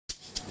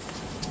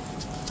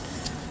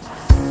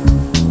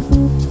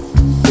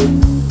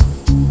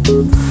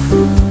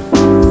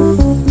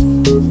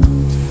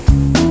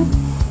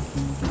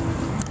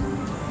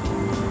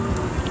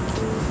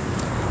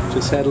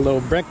Just had a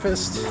little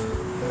breakfast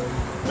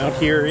out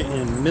here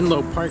in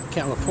Menlo Park,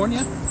 California,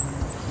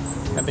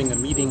 having a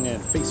meeting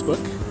at Facebook,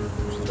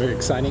 which is very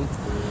exciting.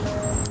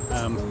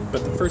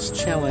 But the first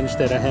challenge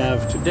that I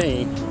have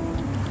today,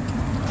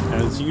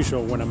 as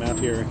usual when I'm out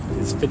here,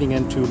 is fitting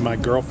into my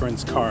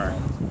girlfriend's car.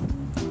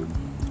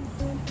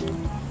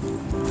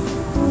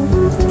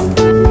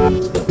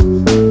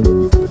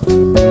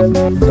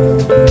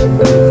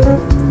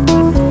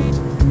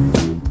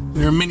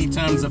 There are many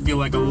times I feel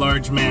like a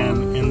large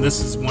man, and this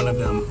is one of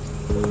them.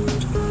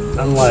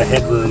 Not a lot of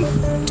headroom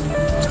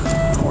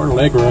or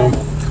leg room.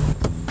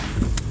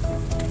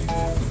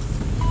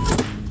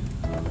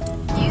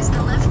 Use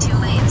the left 2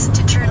 lanes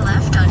to turn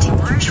left onto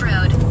Marsh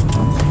Road.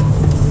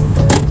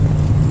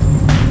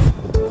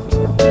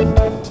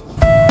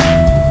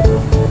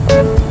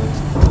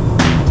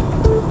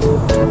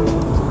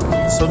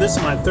 So this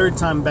is my third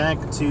time back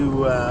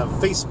to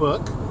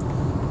Facebook.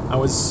 I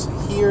was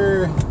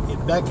here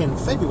back in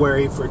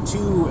February for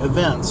 2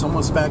 events,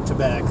 almost back to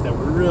back, that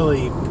were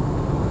really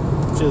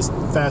just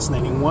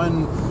fascinating.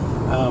 One,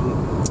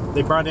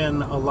 they brought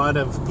in a lot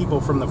of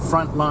people from the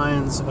front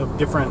lines of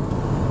different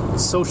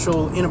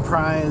social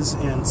enterprise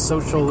and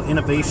social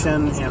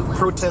innovation and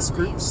protest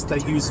groups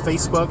that use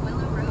Facebook.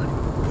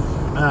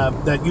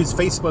 That use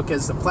Facebook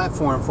as the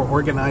platform for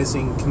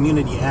organizing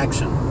community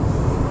action.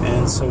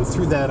 And so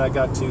through that I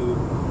got to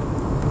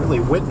really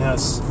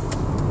witness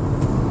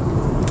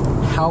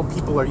how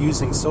people are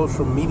using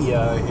social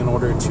media in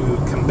order to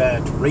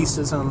combat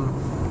racism,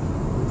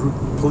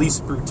 police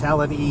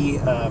brutality,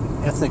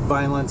 ethnic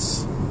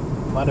violence,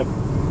 a lot of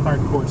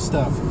hardcore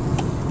stuff.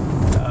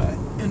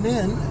 And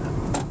then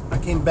I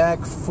came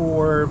back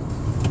for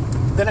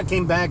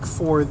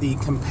the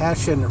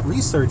Compassion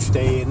Research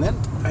Day,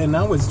 and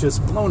I was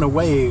just blown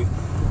away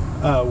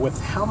with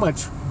how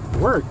much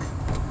work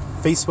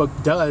Facebook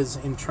does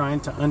in trying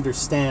to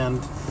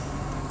understand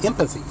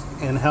empathy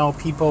and how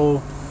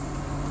people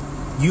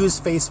use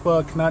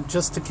Facebook not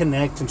just to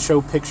connect and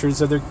show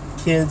pictures of their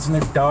kids and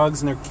their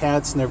dogs and their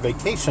cats and their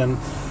vacation,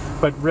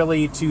 but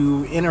really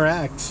to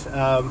interact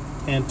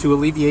and to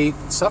alleviate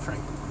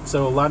suffering.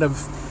 So a lot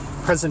of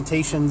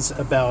presentations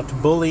about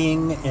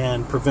bullying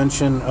and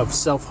prevention of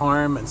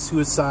self-harm and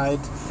suicide,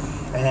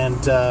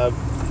 and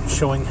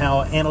showing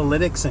how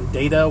analytics and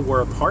data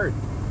were a part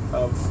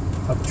of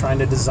trying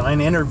to design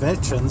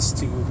interventions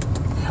to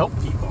help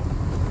people.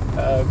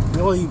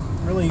 Really,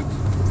 really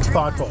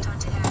thoughtful.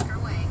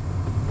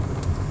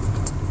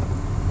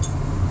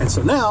 And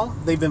so now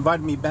they've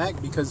invited me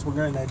back because we're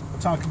going to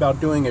talk about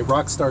doing a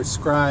Rockstar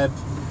Scribe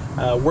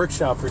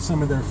workshop for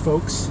some of their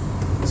folks,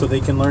 so they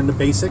can learn the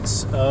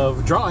basics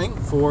of drawing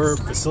for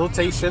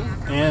facilitation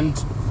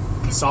and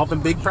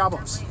solving big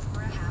problems.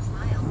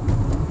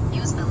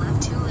 Use the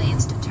left 2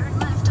 lanes to turn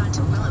left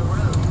onto Willow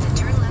Road, then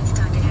turn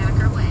left onto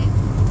Hacker Way.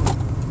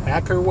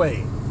 Hacker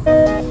Way.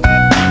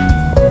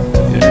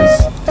 There's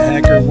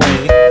Hacker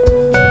Way.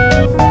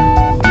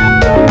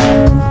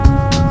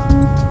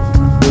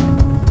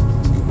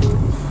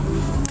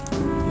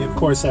 Of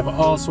course, have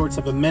all sorts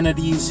of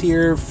amenities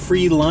here: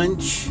 free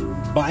lunch,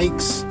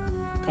 bikes,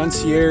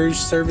 concierge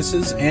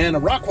services, and a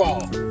rock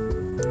wall.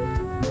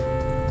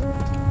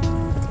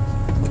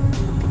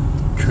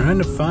 Trying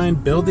to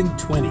find building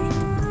 20.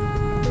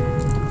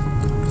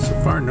 So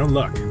far, no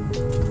luck.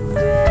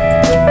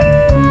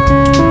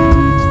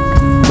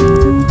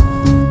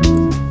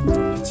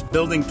 It's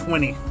building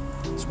 20.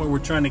 That's where we're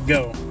trying to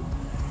go.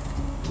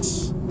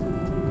 It's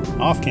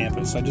off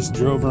campus. I just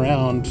drove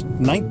around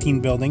 19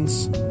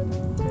 buildings.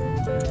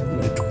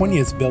 The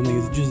 20th building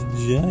is just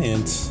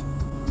giant.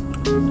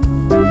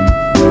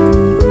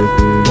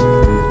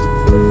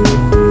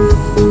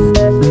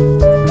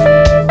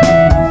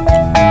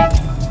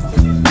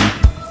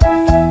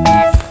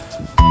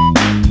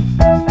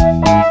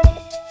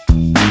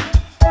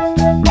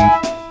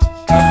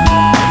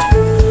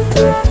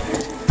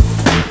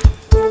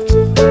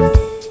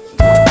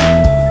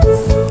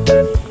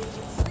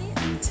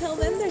 Till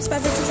then, there's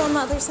beverages on the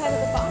other side of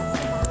the box.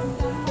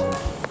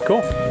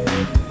 Cool.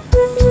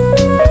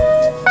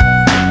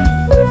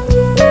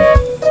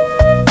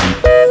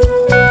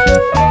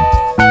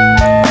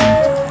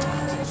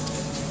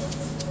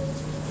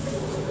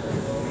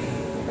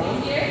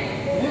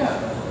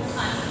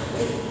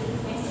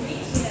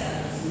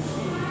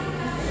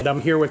 And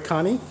I'm here with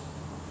Connie,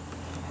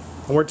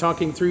 and we're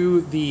talking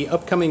through the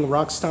upcoming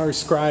Rockstar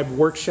Scribe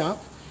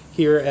workshop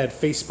here at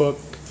Facebook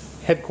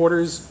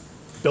headquarters,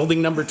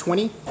 building number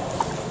 20.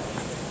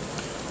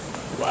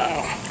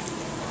 Wow.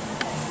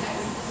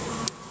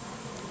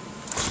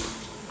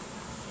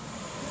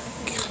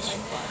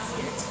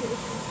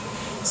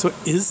 So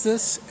is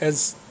this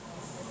as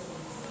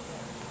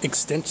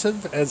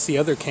extensive as the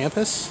other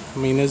campus? I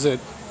mean, is it?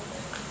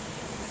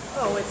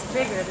 Oh, it's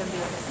bigger than the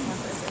other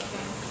campus, I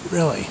think.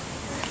 Really?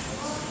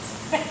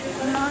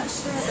 I'm not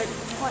sure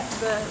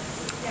the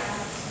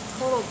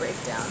total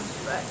breakdown,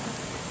 but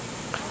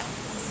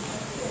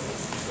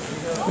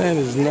that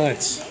is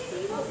nuts. I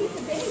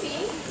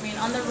mean,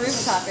 on the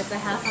rooftop, it's a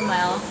half a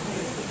mile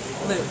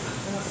loop.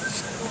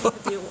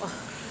 If you walk.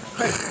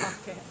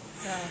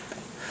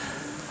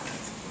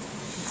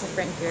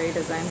 Frank Gehry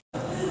design.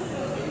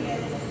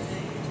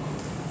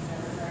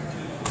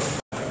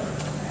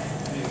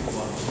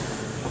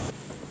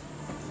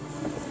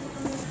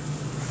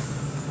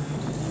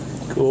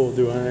 Cool.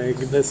 Do I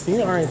get this to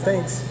you? All right,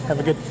 thanks. Have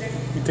a good.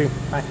 You too.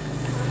 Bye.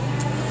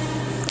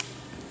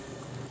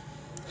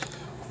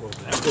 Well,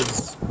 that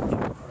was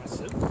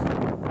impressive.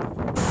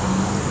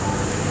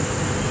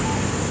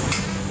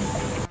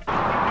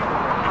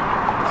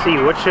 Let's see,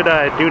 what should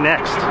I do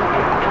next?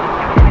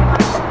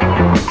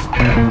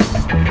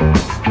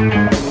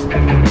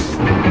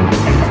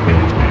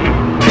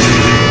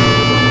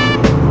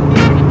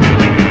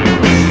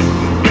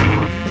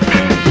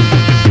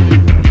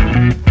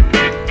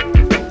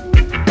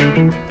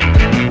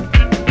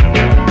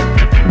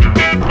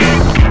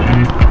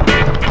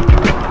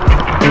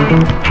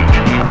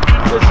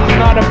 This is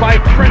not a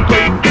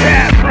bike-friendly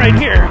path right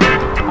here.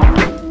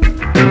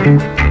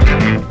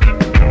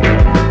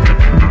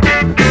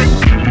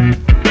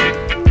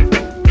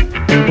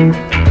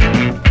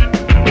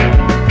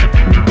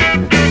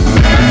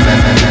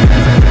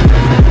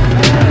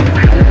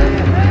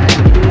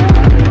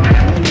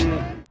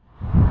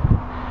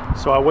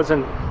 So I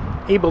wasn't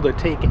able to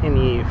take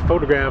any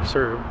photographs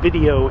or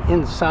video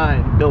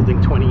inside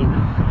Building 20.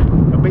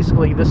 But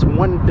basically, this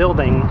one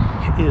building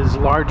is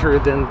larger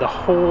than the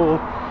whole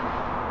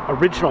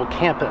original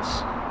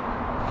campus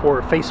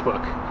for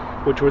Facebook,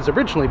 which was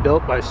originally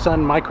built by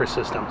Sun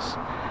Microsystems.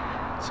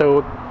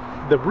 So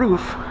the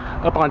roof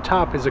up on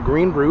top is a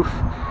green roof.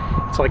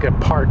 It's like a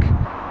park.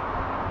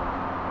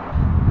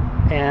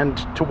 And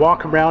to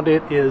walk around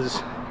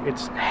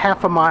it's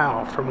half a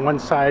mile from one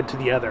side to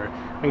the other.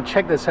 I mean,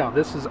 check this out.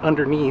 This is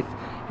underneath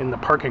in the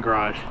parking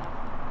garage.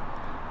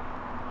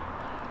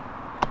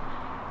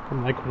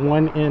 From like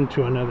one end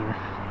to another.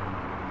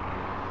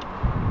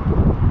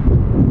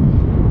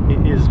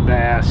 It is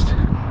vast.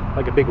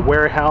 Like a big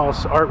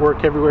warehouse,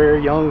 artwork everywhere,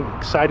 young,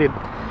 excited,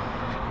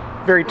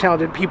 very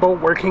talented people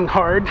working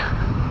hard.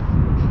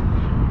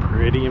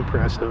 Pretty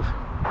impressive.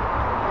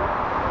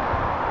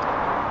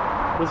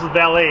 This is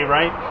valet,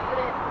 right?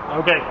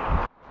 Okay.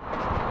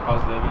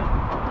 How's living?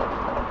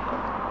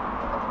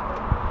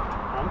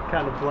 I'm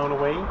kind of blown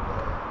away.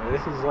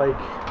 This is like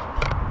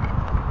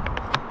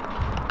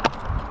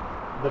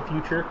the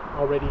future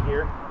already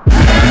here.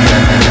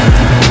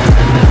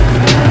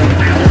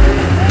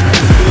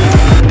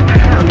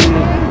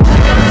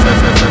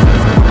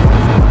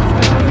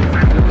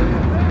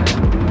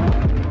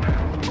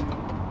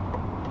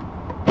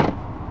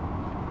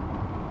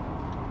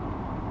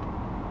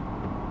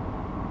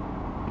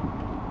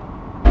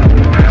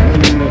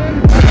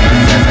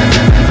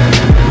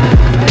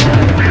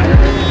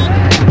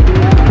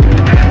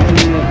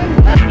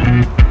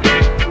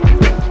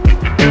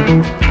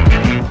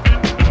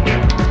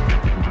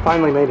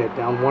 Finally made it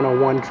down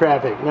 101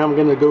 traffic. Now I'm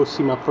gonna go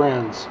see my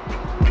friends.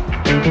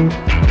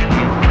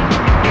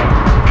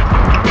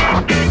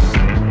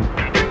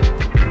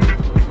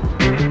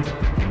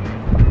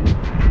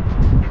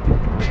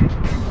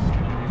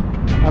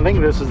 I think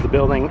this is the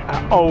building.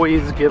 I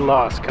always get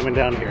lost coming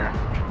down here.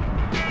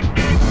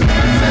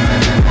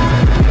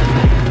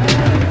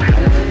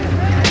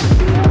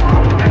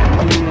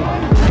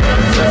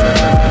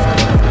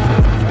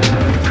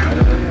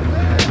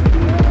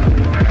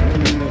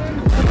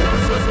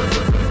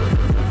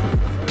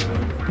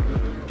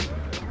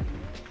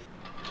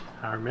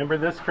 I remember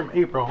this from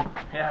April.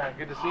 Yeah,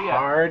 good to see you.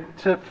 Hard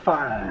to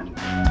find.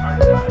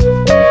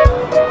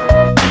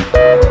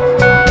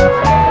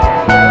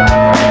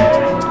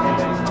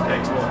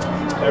 Okay, cool.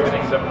 So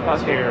everything's up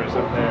here, is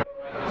up there.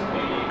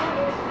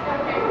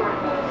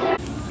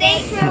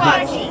 Thanks for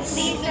watching.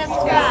 Please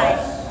subscribe.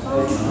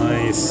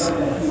 Nice.